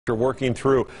After working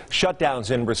through shutdowns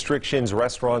and restrictions,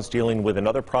 restaurants dealing with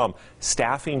another problem,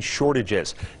 staffing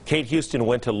shortages. Kate Houston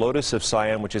went to Lotus of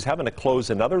Siam, which is having to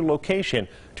close another location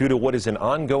due to what is an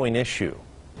ongoing issue.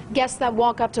 Guests that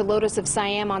walk up to Lotus of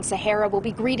Siam on Sahara will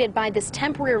be greeted by this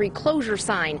temporary closure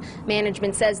sign.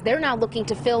 Management says they're now looking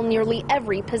to fill nearly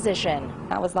every position.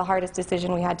 That was the hardest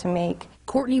decision we had to make.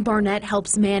 Courtney Barnett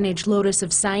helps manage Lotus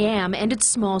of Siam and its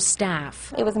small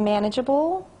staff. It was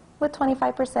manageable with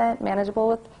 25%, manageable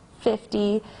with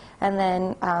 50%, and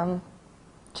then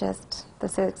just the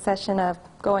succession of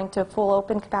going to full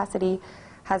open capacity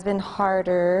has been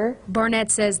harder. Barnett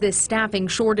says this staffing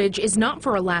shortage is not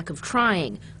for a lack of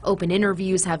trying. Open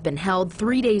interviews have been held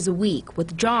 3 days a week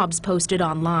with jobs posted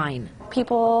online.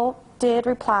 People did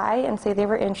reply and say they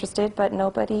were interested, but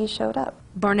nobody showed up.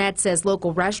 Barnett says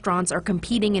local restaurants are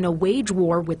competing in a wage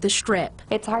war with the Strip.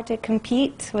 It's hard to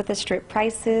compete with the Strip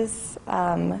prices,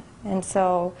 and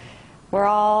so we're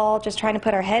all just trying to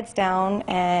put our heads down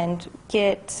and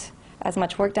get as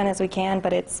much work done as we can,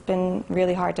 but it's been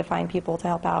really hard to find people to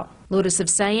help out. Lotus of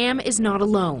Siam is not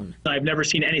alone. I've never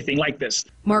seen anything like this.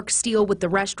 Mark Steele with the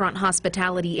Restaurant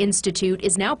Hospitality Institute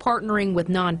is now partnering with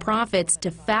nonprofits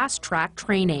to fast-track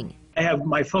training. I have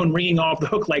my phone ringing off the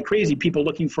hook like crazy, people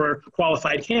looking for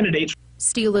qualified candidates.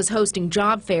 Steele is hosting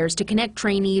job fairs to connect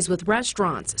trainees with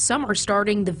restaurants. Some are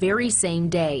starting the very same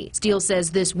day. Steele says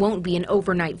this won't be an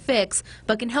overnight fix,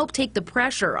 but can help take the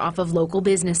pressure off of local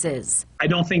businesses. I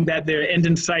don't think that their end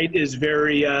in sight is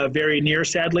very near,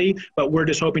 sadly, but we're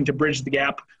just hoping to bridge the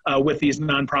gap with these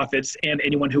nonprofits and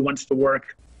anyone who wants to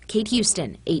work. Kate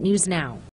Houston, 8 News Now.